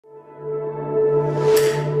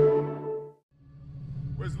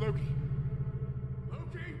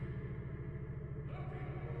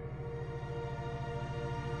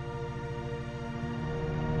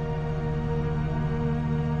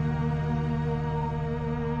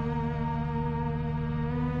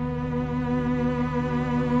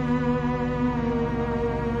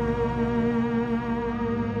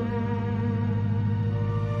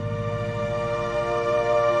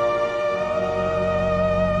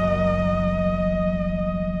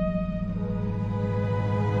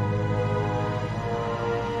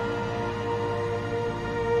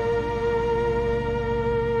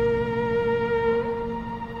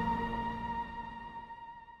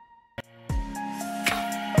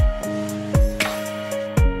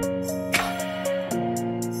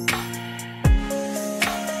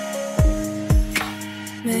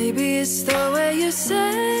you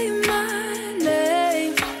say my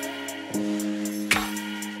name.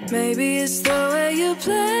 Maybe it's the way you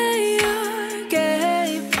play your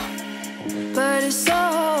game, but it's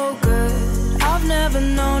so good. I've never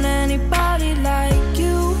known anybody like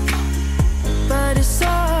you, but it's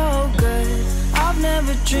so good. I've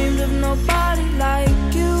never dreamed of nobody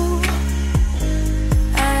like you.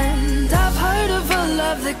 And I've heard of a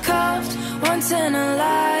love that comes once in a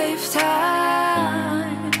lifetime,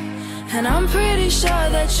 and I'm pretty sure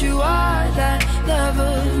that you are that love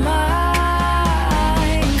of mine.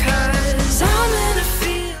 'Cause I'm in a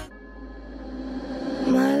field.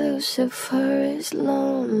 My Lucifer is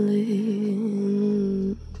lonely,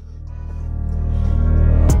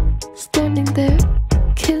 standing there,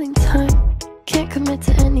 killing time. Can't commit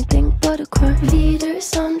to anything but a crime.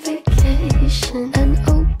 Leaders on vacation, an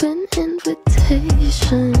open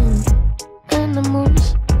invitation. Animals,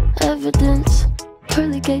 evidence.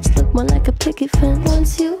 Pearly gates look more like a picket fence.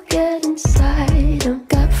 Once you get inside them,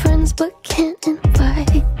 got friends but can't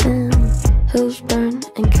invite them. Hills burn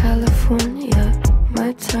in California,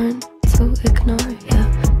 my turn to ignore ya.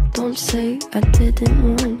 Don't say I didn't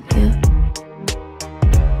warn ya.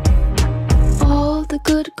 All the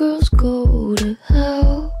good girls go to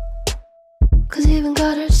hell, 'cause even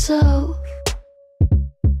God herself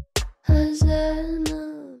has enough.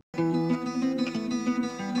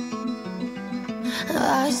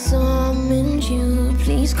 I summoned you,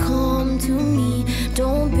 please come to me.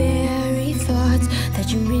 Don't bury thoughts that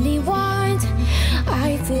you really want.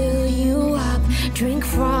 I fill you up, drink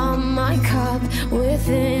from my cup.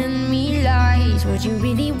 Within me lies what you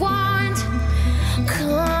really want.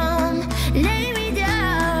 Come, lay me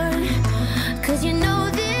down, 'cause you know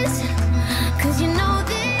this, 'cause you know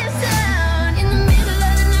this sound. In the middle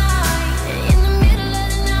of the night, in the middle of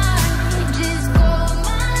the night, just call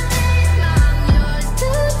my name, I'm yours to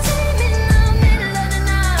tame. In the middle of the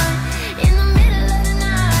night, in the middle of the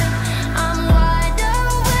night, I'm wide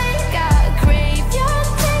awake, I crave your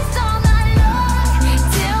taste all night long.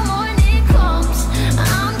 Till morning comes,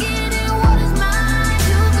 I'm getting what is mine.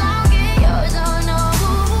 You gon' get yours, oh no.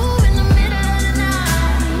 In the middle of the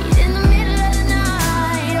night, in the middle of the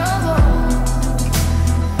night, oh.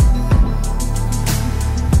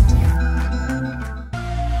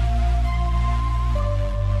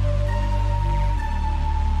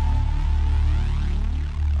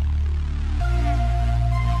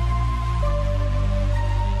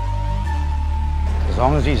 As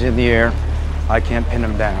long as he's in the air, I can't pin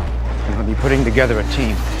him down. I'm going to be putting together a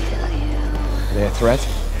team. Are they a threat?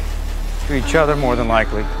 To each other, more than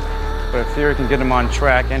likely. But if Theory can get him on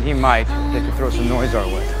track, and he might, they could throw some noise our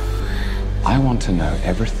way. I want to know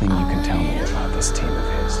everything you can tell me about this team of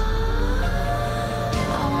his.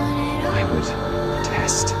 I would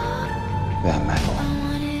test their mettle.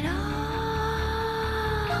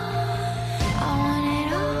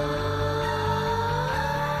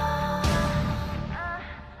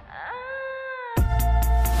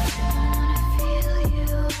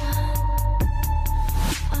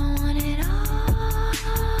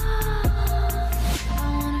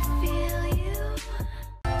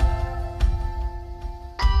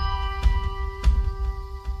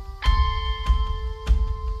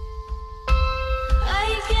 I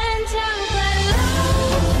can tell by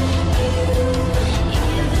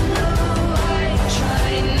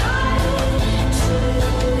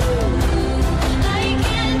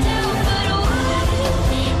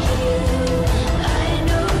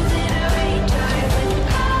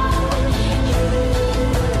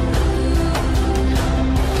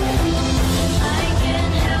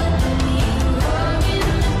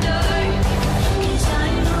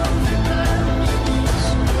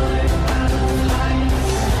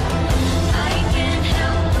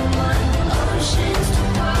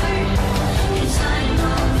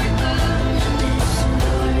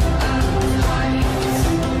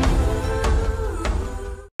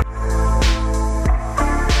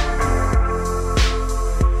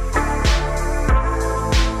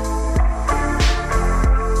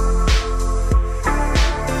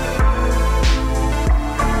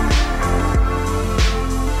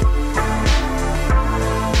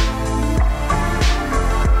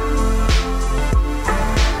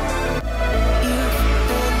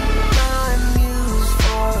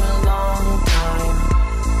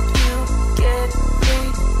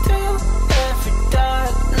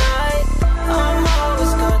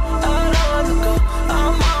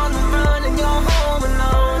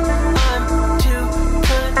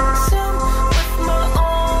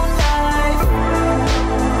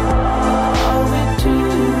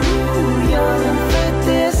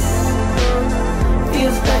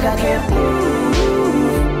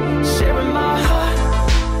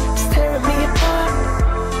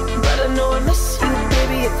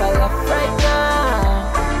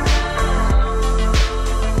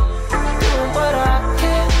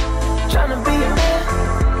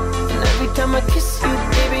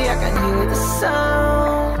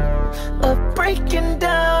breaking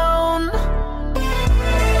down.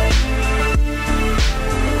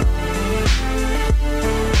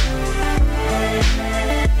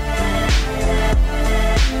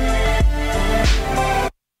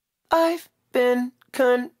 I've been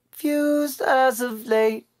confused as of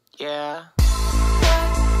late. Yeah.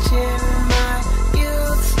 Watching my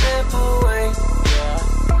youth slip away. Yeah.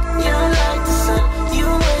 You like the sun, you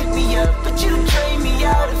wake me up, but you drain me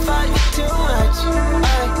out if I get too much.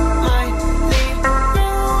 I might leave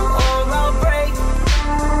room or I'll break.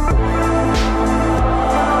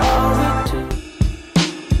 Are we two?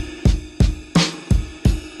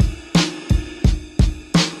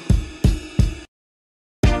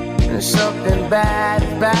 Something bad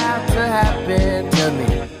about to happen to me.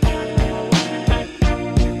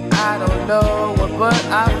 I don't know what, but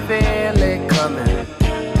I feel it coming.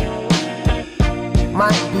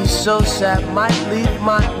 Might be so sad, might leave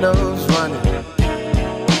my nose running.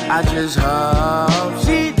 I just hope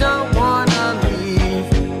she don't wanna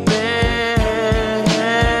leave me.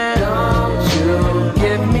 Don't you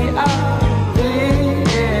give me up,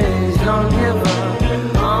 please. Don't give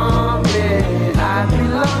up on me. I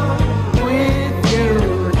belong.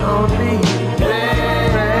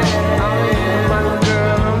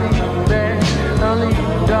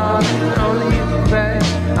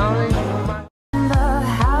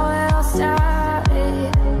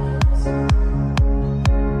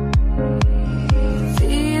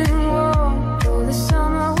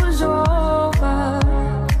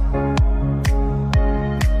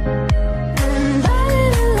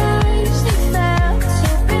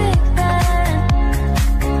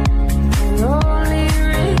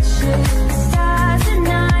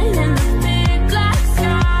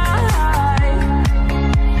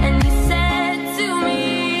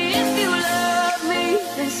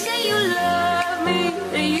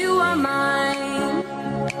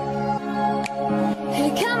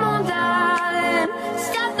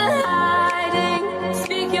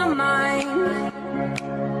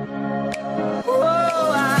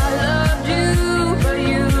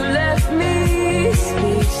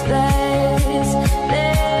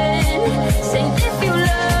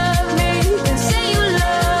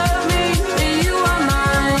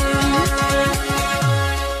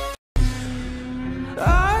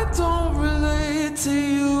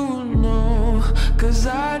 Cause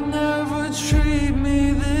I'd never treat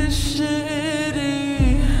me this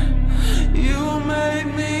shitty. You made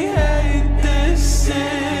me hate this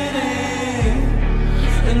city.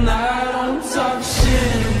 And I don't talk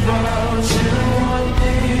shit about you on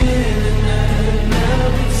the internet.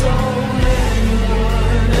 Never told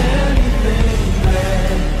anyone anything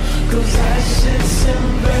bad, cause that shit's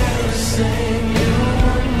embarrassing. You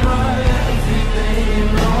were my everything,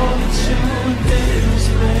 and all that you did was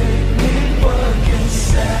make me fucking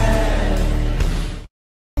sad.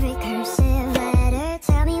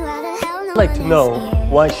 I'd like to know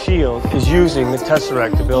why S.H.I.E.L.D. is using the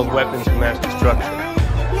Tesseract to build weapons of mass destruction.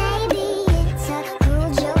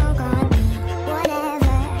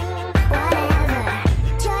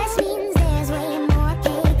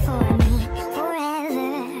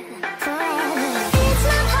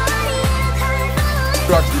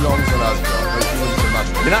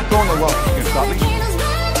 You're not going to Loki. You can stop it.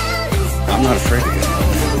 I'm not afraid of you.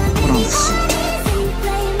 Put on the suit.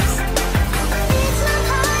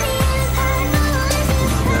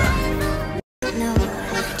 No,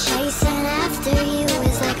 chasing after you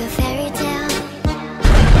is like a fairy tale. But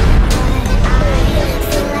I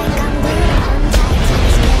feel like I'm glued on tight to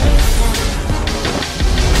this carousel.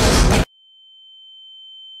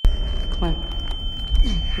 Come on.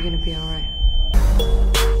 You're gonna be alright.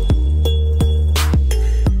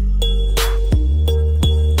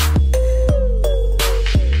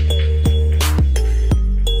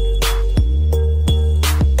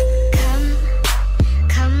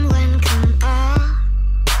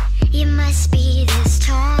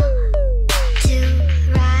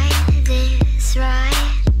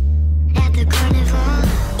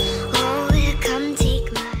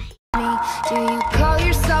 Do you call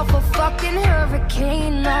yourself a fucking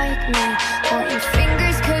hurricane like me? Pointing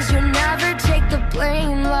fingers cause you never take the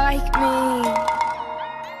blame like me.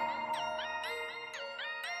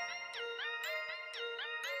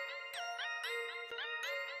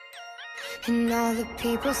 And all the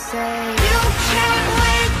people say you can't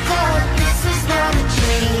wake up, this is not a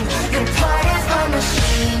dream. You're part of a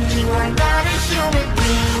machine, you are not a human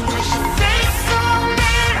being. With your face so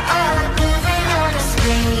mad up, moving on a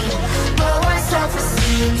screen. Low on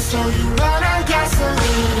self-esteem, so you run on gasoline.